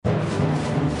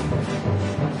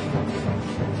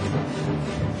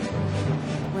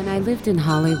lived in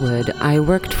Hollywood, I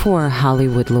worked for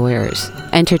Hollywood lawyers,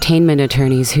 entertainment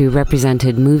attorneys who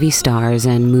represented movie stars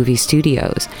and movie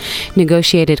studios,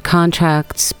 negotiated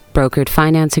contracts, brokered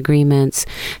finance agreements,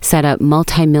 set up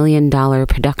multi-million-dollar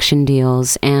production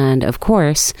deals, and, of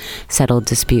course, settled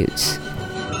disputes.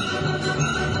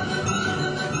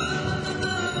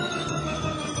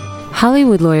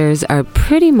 Hollywood lawyers are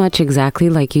pretty much exactly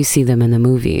like you see them in the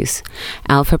movies.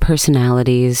 Alpha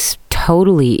personalities,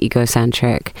 totally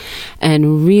egocentric,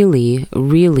 and really,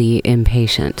 really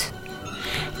impatient.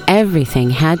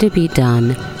 Everything had to be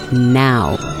done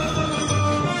now.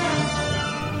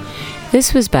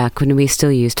 This was back when we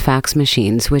still used fax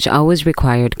machines, which always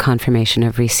required confirmation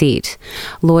of receipt.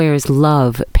 Lawyers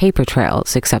love paper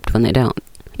trails, except when they don't.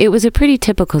 It was a pretty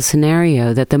typical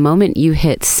scenario that the moment you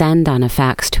hit send on a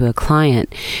fax to a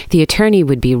client, the attorney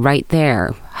would be right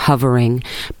there, hovering,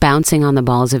 bouncing on the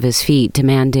balls of his feet,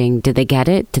 demanding, did they get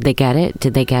it? Did they get it?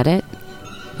 Did they get it?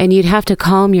 And you'd have to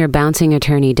calm your bouncing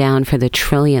attorney down for the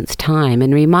trillionth time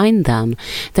and remind them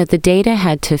that the data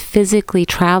had to physically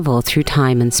travel through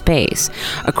time and space,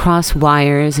 across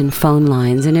wires and phone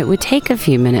lines, and it would take a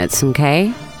few minutes,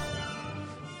 okay?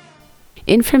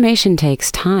 Information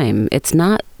takes time. It's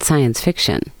not science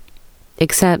fiction.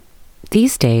 Except,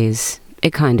 these days,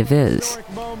 it kind of is.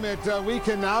 We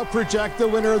can now project the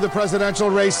winner of the presidential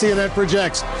race. CNN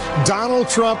projects Donald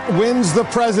Trump wins the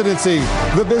presidency.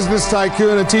 The business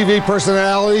tycoon and TV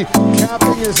personality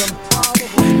capping his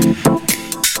improbable...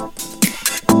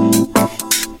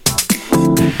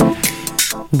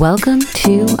 Welcome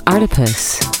to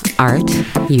Artipus, art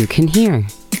you can hear.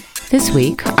 This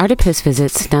week, Artipus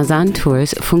visits Nazan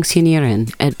Tours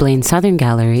Funktionieren at Blaine Southern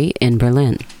Gallery in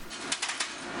Berlin.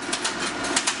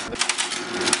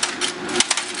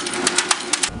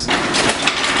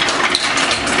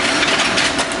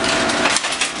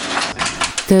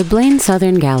 The Blaine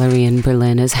Southern Gallery in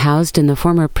Berlin is housed in the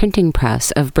former printing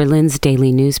press of Berlin's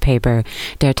daily newspaper,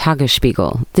 Der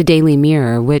Tagesspiegel, the Daily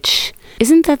Mirror, which...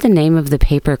 Isn't that the name of the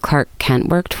paper Clark Kent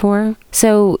worked for?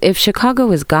 So, if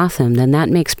Chicago is Gotham, then that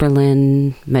makes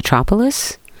Berlin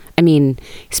Metropolis? I mean,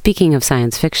 speaking of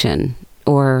science fiction,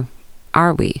 or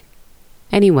are we?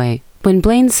 Anyway, when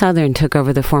Blaine Southern took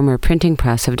over the former printing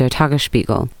press of Der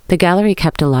Tagesspiegel, the gallery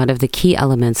kept a lot of the key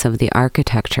elements of the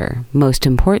architecture, most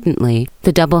importantly,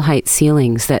 the double-height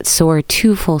ceilings that soar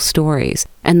 2 full stories,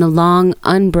 and the long,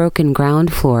 unbroken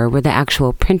ground floor where the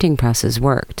actual printing presses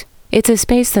worked. It's a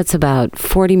space that's about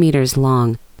 40 meters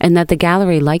long, and that the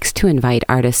gallery likes to invite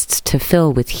artists to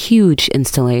fill with huge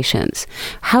installations.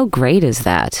 How great is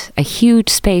that? A huge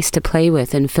space to play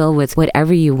with and fill with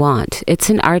whatever you want. It's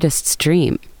an artist's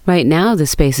dream. Right now, the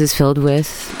space is filled with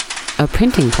a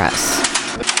printing press.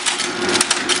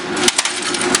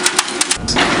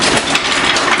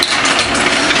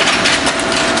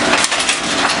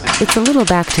 It's a little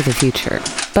Back to the Future,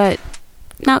 but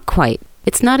not quite.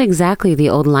 It's not exactly the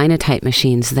old linotype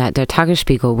machines that Der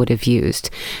Tagesspiegel would have used,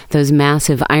 those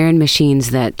massive iron machines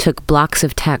that took blocks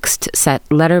of text set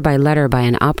letter by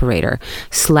an operator,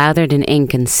 slathered in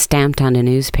ink and stamped on a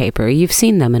newspaper. You've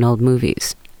seen them in old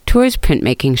movies. Tours'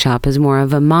 printmaking shop is more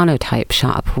of a monotype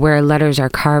shop, where letters are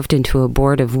carved into a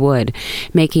board of wood,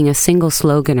 making a single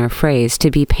slogan or phrase to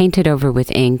be painted over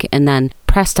with ink and then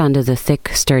pressed onto the thick,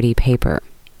 sturdy paper.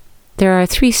 There are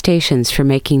 3 stations for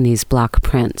making these block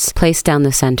prints, placed down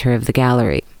the center of the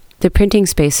gallery. The printing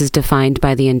space is defined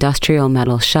by the industrial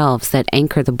metal shelves that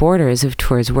anchor the borders of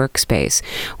Tours' workspace,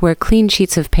 where clean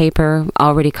sheets of paper,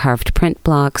 already carved print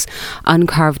blocks,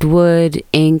 uncarved wood,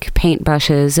 ink,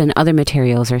 paintbrushes, and other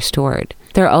materials are stored.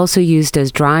 They're also used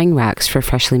as drying racks for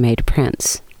freshly made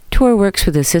prints. Tour works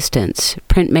with assistants,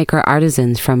 printmaker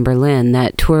artisans from Berlin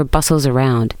that Tour bustles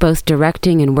around, both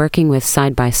directing and working with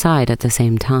side by side at the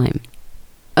same time.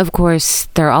 Of course,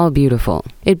 they're all beautiful.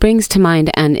 It brings to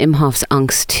mind Anne Imhoff's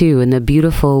Angst 2 and the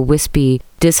beautiful, wispy,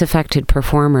 disaffected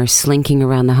performer slinking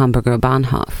around the Hamburger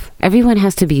Bahnhof. Everyone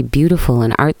has to be beautiful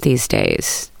in art these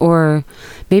days. Or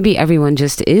maybe everyone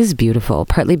just is beautiful,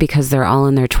 partly because they're all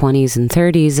in their 20s and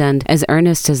 30s, and as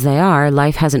earnest as they are,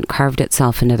 life hasn't carved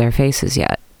itself into their faces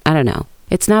yet. I don't know.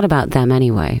 It's not about them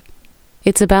anyway.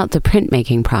 It's about the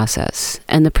printmaking process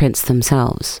and the prints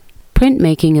themselves.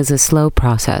 Printmaking is a slow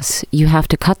process. You have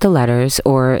to cut the letters,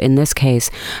 or in this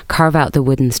case, carve out the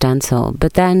wooden stencil,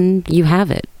 but then you have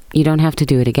it. You don't have to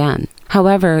do it again.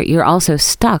 However, you're also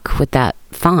stuck with that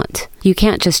font. You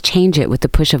can't just change it with the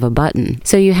push of a button.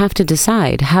 So you have to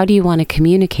decide, how do you want to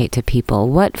communicate to people?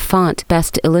 What font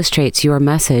best illustrates your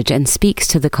message and speaks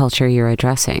to the culture you're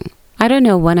addressing? I don't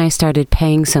know when I started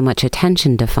paying so much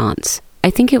attention to fonts. I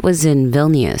think it was in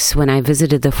Vilnius when I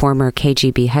visited the former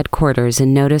KGB headquarters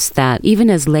and noticed that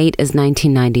even as late as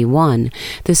 1991,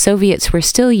 the Soviets were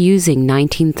still using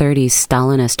 1930s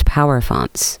Stalinist power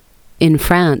fonts. In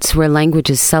France, where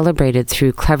language is celebrated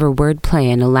through clever wordplay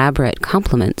and elaborate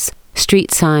compliments,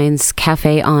 street signs,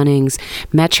 cafe awnings,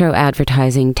 metro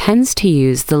advertising tends to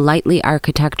use the lightly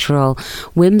architectural,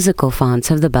 whimsical fonts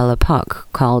of the Belle Epoque,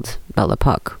 called Belle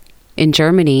Epoque. In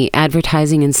Germany,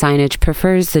 advertising and signage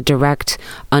prefers the direct,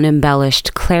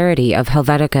 unembellished clarity of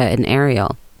Helvetica and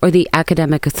Arial, or the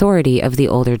academic authority of the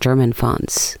older German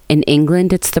fonts. In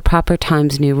England, it's the proper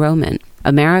Times New Roman.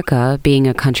 America, being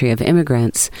a country of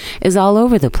immigrants, is all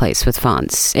over the place with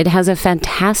fonts. It has a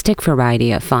fantastic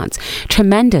variety of fonts,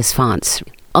 tremendous fonts,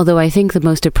 although I think the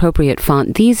most appropriate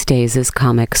font these days is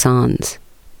Comic Sans.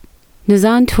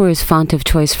 Nizan Tour's font of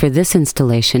choice for this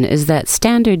installation is that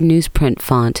standard newsprint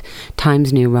font,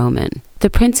 Times New Roman. The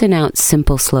prints announce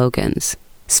simple slogans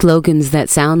that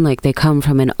sound like they come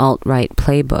from an alt-right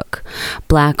playbook,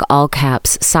 black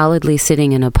all-caps solidly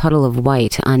sitting in a puddle of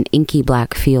white on inky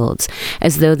black fields,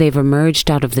 as though they've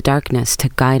emerged out of the darkness to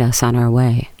guide us on our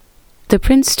way. The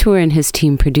prints Tour and his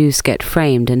team produce get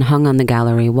framed and hung on the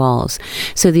gallery walls,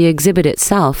 so the exhibit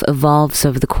itself evolves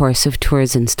over the course of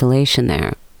Tour's installation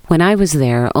there. When I was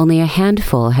there, only a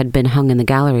handful had been hung in the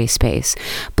gallery space,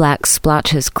 black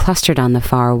splotches clustered on the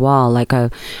far wall like a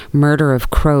murder of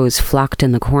crows flocked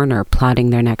in the corner plotting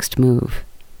their next move.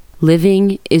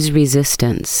 Living is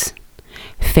resistance.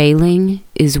 Failing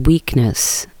is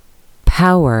weakness.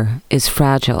 Power is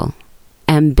fragile.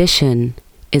 Ambition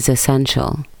is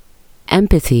essential.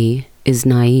 Empathy is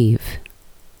naive.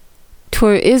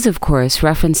 Tour is, of course,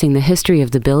 referencing the history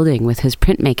of the building with his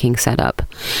printmaking setup,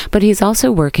 but he's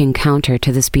also working counter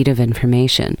to the speed of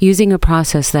information, using a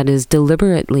process that is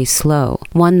deliberately slow,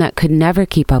 one that could never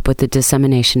keep up with the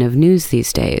dissemination of news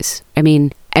these days. I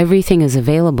mean, everything is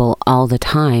available all the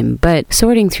time, but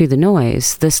sorting through the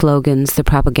noise, the slogans, the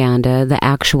propaganda, the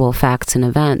actual facts and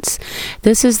events,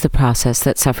 this is the process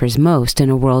that suffers most in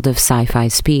a world of sci-fi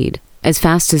speed. As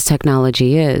fast as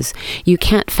technology is, you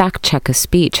can't fact-check a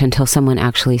speech until someone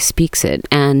actually speaks it,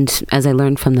 and, as I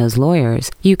learned from those lawyers,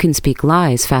 you can speak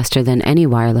lies faster than any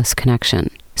wireless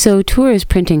connection. So Tour is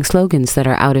printing slogans that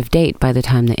are out of date by the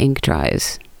time the ink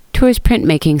dries. Tour's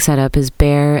printmaking setup is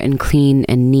bare and clean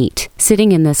and neat,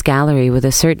 sitting in this gallery with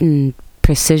a certain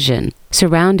precision,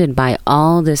 surrounded by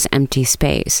all this empty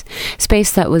space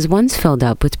that was once filled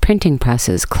up with printing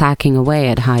presses clacking away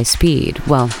at high speed.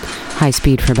 Well, high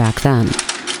speed for back then.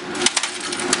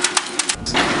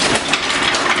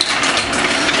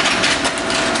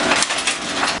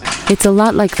 It's a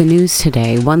lot like the news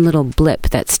today, one little blip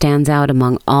that stands out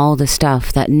among all the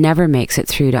stuff that never makes it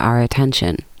through to our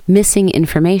attention. Missing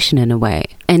information in a way,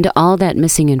 and all that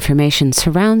missing information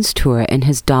surrounds Tour in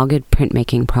his dogged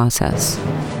printmaking process.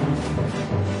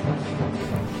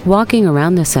 Walking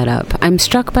around the setup, I'm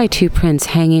struck by two prints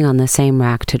hanging on the same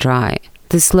rack to dry.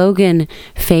 The slogan,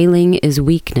 "Failing is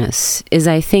weakness," is,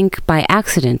 I think, by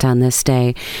accident on this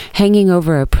day, hanging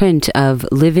over a print of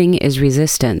 "Living is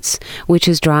resistance," which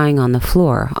is drying on the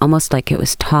floor, almost like it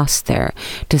was tossed there,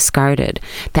 discarded,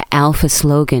 the alpha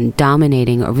slogan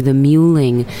dominating over the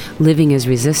mewling "Living is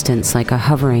resistance" like a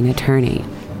hovering attorney.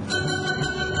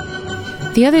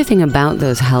 The other thing about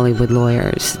those Hollywood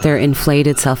lawyers, their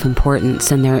inflated self-importance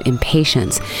and their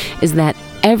impatience, is that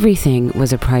everything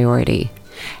was a priority.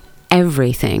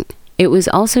 Everything. It was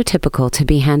also typical to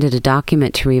be handed a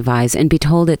document to revise and be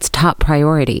told it's top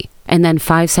priority, and then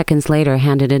 5 seconds later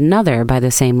handed another by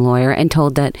the same lawyer and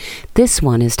told that this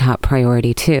one is top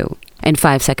priority too, and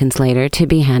 5 seconds later to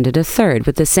be handed a third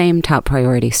with the same top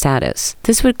priority status.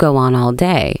 This would go on all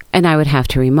day, and I would have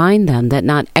to remind them that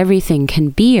not everything can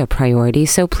be a priority,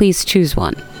 so please choose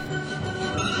one.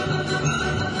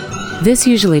 This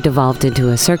usually devolved into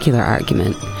a circular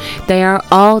argument. "They are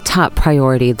all top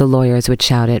priority," the lawyers would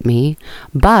shout at me.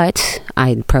 "But,"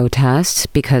 I'd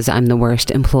protest, because I'm the worst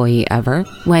employee ever,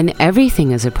 "when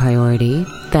everything is a priority,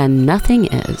 then nothing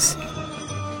is."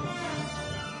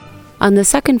 On the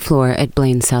second floor at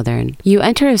Blaine Southern, you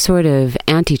enter a sort of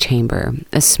antechamber,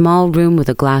 a small room with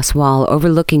a glass wall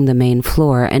overlooking the main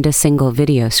floor and a single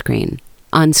video screen.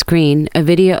 On screen, a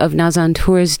video of Nizan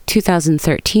Tour's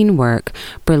 2013 work,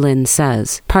 Berlin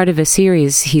Says, part of a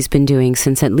series he's been doing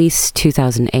since at least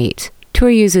 2008. Tour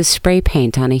uses spray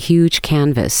paint on a huge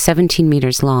canvas, 17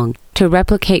 meters long, to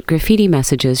replicate graffiti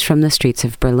messages from the streets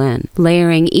of Berlin,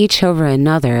 layering each over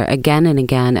another again and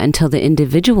again until the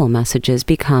individual messages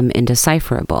become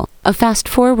indecipherable. A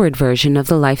fast-forward version of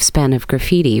the lifespan of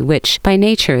graffiti, which, by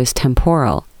nature, is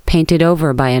temporal, painted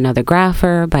over by another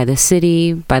grapher, by the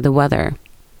city, by the weather.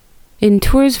 In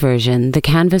Tour's version, the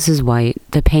canvas is white,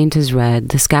 the paint is red,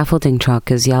 the scaffolding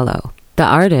truck is yellow. The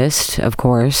artist, of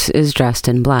course, is dressed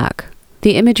in black.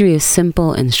 The imagery is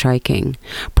simple and striking.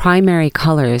 Primary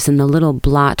colors and the little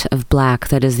blot of black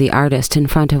that is the artist in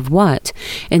front of what,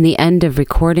 in the end of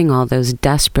recording all those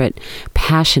desperate,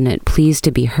 passionate pleas to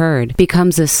be heard,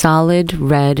 becomes a solid,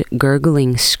 red,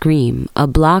 gurgling scream, a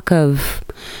block of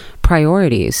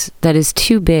priorities that is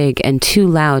too big and too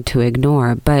loud to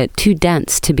ignore, but too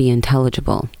dense to be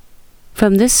intelligible.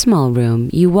 From this small room,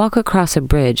 you walk across a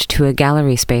bridge to a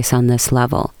gallery space on this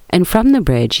level, and from the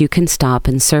bridge you can stop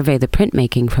and survey the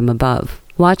printmaking from above.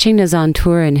 Watching Nazan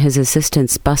Tour and his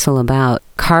assistants bustle about,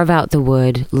 carve out the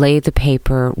wood, lay the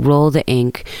paper, roll the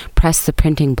ink, press the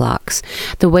printing blocks,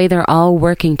 the way they're all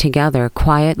working together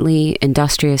quietly,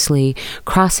 industriously,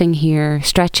 crossing here,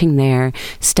 stretching there,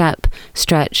 step,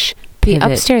 stretch, pivot.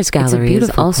 The upstairs gallery is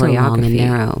also long and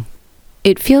narrow.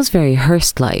 It feels very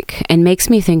Hearst-like, and makes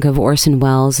me think of Orson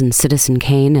Welles and Citizen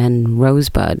Kane and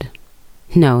Rosebud.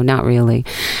 No, not really.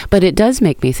 But it does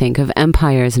make me think of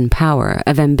empires and power,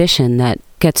 of ambition that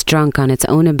gets drunk on its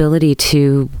own ability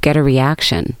to get a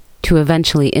reaction, to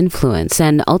eventually influence,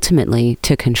 and ultimately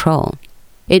to control.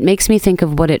 It makes me think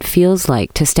of what it feels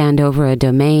like to stand over a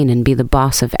domain and be the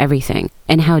boss of everything,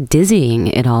 and how dizzying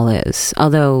it all is,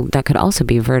 although that could also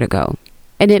be vertigo.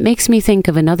 And it makes me think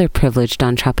of another privileged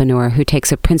entrepreneur who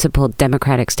takes a principled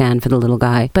democratic stand for the little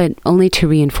guy, but only to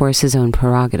reinforce his own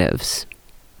prerogatives.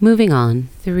 Moving on.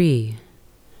 3.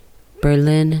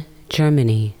 Berlin,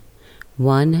 Germany,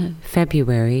 1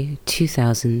 February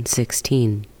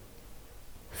 2016.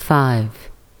 5.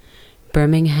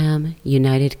 Birmingham,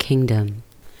 United Kingdom.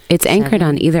 It's anchored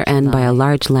on either end by a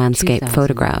large landscape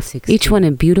photograph, each one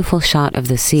a beautiful shot of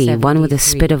the sea, one with a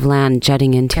spit of land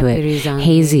jutting into it,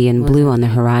 hazy and blue on the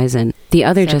horizon, the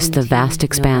other just the vast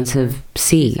expanse of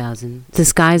sea. The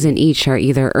skies in each are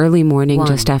either early morning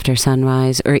just after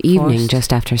sunrise or evening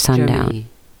just after sundown.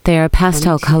 They are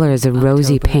pastel colors of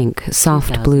rosy pink,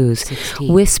 soft blues,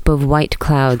 wisp of white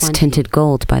clouds tinted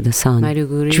gold by the sun,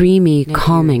 dreamy,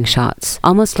 calming shots,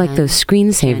 almost like those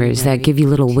screensavers that give you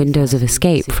little windows of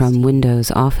escape from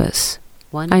Windows Office.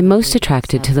 I'm most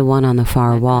attracted to the one on the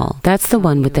far wall. That's the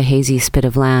one with the hazy spit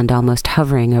of land almost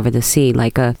hovering over the sea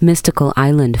like a mystical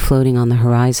island floating on the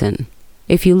horizon.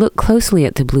 If you look closely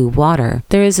at the blue water,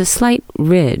 there is a slight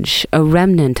ridge, a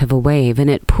remnant of a wave, and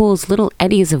it pools little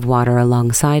eddies of water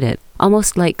alongside it,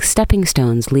 almost like stepping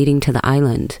stones leading to the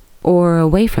island, or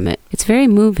away from it. It's very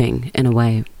moving, in a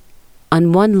way.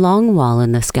 On one long wall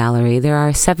in this gallery, there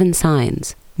are 7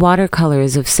 signs,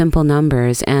 watercolors of simple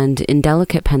numbers, and in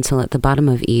delicate pencil at the bottom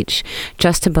of each,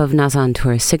 just above Nazan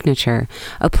Tour's signature,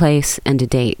 a place and a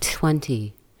date.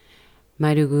 20.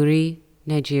 Maiduguri,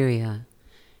 Nigeria.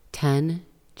 10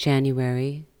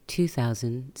 January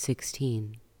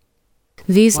 2016.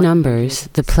 These numbers,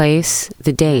 the place,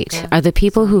 the date, are the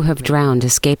people who have drowned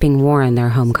escaping war in their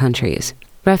home countries.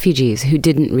 Refugees who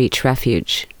didn't reach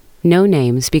refuge. No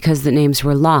names because the names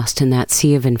were lost in that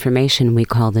sea of information we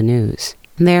call the news.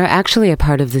 They are actually a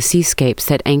part of the seascapes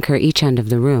that anchor each end of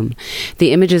the room.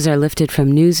 The images are lifted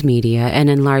from news media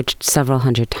and enlarged several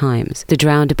hundred times. The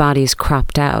drowned bodies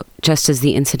cropped out, just as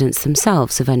the incidents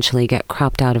themselves eventually get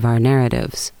cropped out of our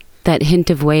narratives. That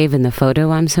hint of wave in the photo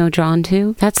I'm so drawn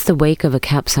to, that's the wake of a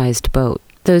capsized boat.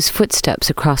 Those footsteps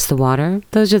across the water,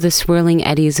 those are the swirling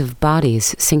eddies of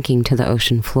bodies sinking to the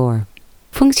ocean floor.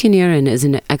 Funktionieren is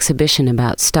an exhibition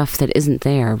about stuff that isn't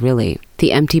there, really.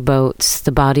 The empty boats,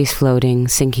 the bodies floating,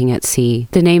 sinking at sea,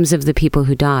 the names of the people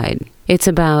who died. It's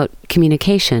about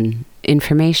communication,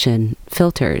 information,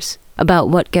 filters, about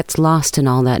what gets lost in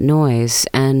all that noise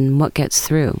and what gets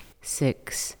through.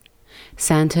 6.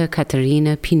 Santa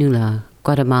Catarina Pinula,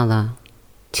 Guatemala,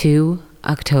 2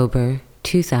 October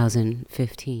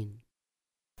 2015.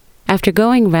 After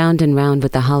going round and round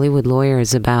with the Hollywood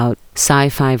lawyers about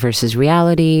sci-fi versus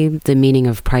reality, the meaning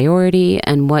of priority,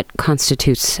 and what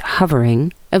constitutes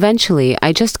hovering, eventually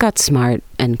I just got smart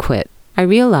and quit. I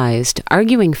realized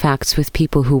arguing facts with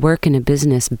people who work in a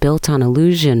business built on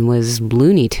illusion was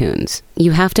Looney Tunes.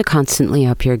 You have to constantly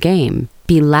up your game,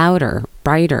 be louder,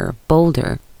 brighter,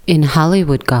 bolder. In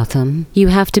Hollywood Gotham, you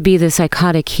have to be the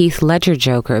psychotic Heath Ledger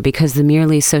Joker because the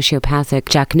merely sociopathic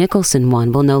Jack Nicholson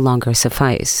one will no longer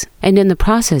suffice. And in the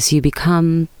process, you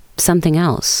become something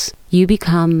else. You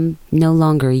become no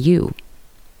longer you.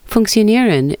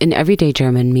 Funktionieren in everyday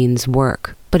German means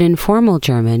work, but in formal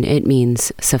German it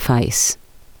means suffice.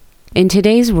 In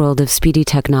today's world of speedy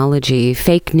technology,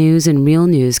 fake news and real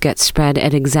news get spread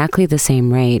at exactly the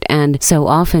same rate, and so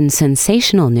often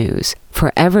sensational news,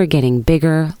 forever getting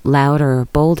bigger, louder,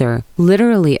 bolder,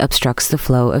 literally obstructs the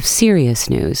flow of serious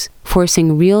news,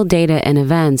 forcing real data and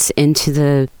events into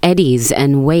the eddies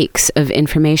and wakes of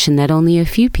information that only a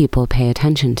few people pay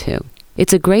attention to.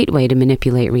 It's a great way to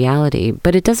manipulate reality,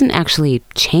 but it doesn't actually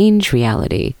change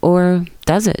reality, or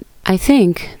does it? I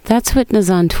think that's what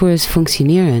Nazanturs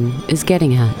Funktionieren is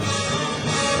getting at.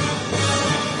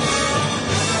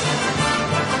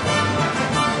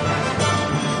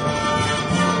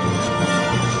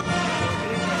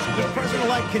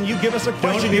 Can you give us a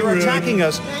question? You're attacking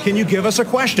us. Can you give us a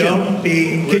question? Don't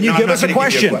be. Can you give us a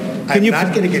question? I'm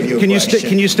not going to give you a question.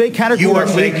 Can you state categorically? You are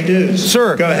fake news.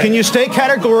 Sir, go ahead. Can you state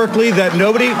categorically that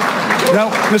nobody...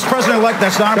 No, Mr. President-elect,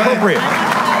 that's not appropriate.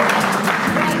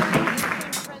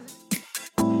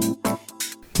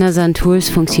 Nazanturs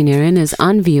Funktionieren is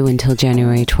on view until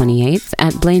January 28th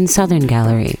at Blaine Southern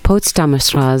Gallery, Potsdamer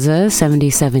Straße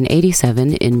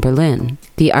 7787 in Berlin.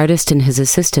 The artist and his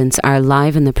assistants are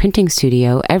live in the printing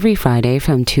studio every Friday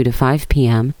from 2 to 5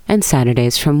 p.m. and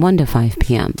Saturdays from 1 to 5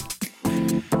 p.m.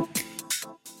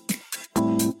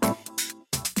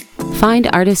 Find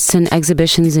artists and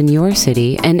exhibitions in your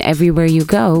city and everywhere you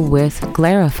go with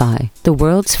Glarify, the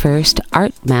world's first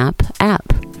art map app.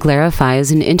 Glarify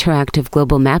is an interactive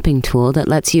global mapping tool that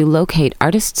lets you locate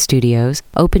artist studios,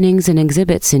 openings, and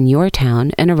exhibits in your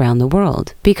town and around the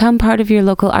world. Become part of your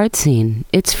local art scene.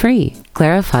 It's free.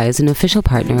 Glarify is an official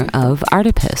partner of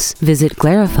Artipus. Visit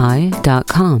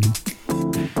glarify.com.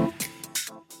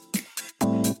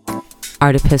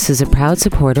 Artipus is a proud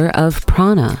supporter of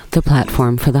Prana, the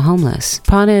platform for the homeless.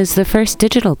 Prana is the first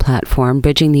digital platform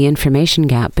bridging the information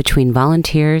gap between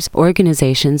volunteers,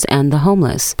 organizations, and the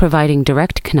homeless, providing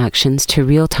direct connections to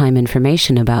real-time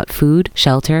information about food,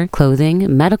 shelter,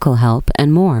 clothing, medical help,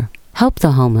 and more. Help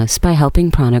the homeless by helping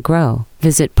Prana grow.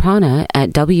 Visit Prana at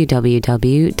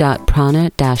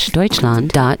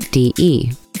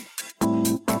www.prana-deutschland.de.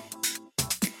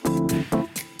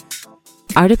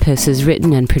 Artipus is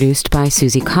written and produced by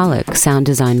Susie Colick, sound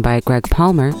designed by Greg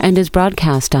Palmer, and is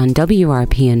broadcast on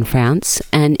WRP in France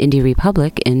and Indie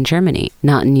Republic in Germany.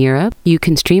 Not in Europe? You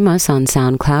can stream us on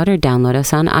SoundCloud or download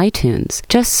us on iTunes.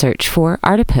 Just search for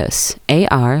Artipus,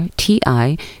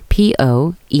 ARTIPOEUS.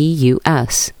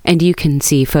 And you can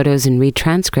see photos and read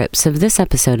transcripts of this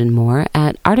episode and more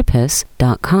at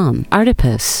artipus.com.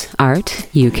 Artipus, art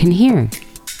you can hear.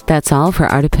 That's all for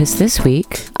Artipus this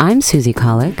week. I'm Susie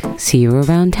Colick. See you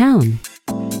around town.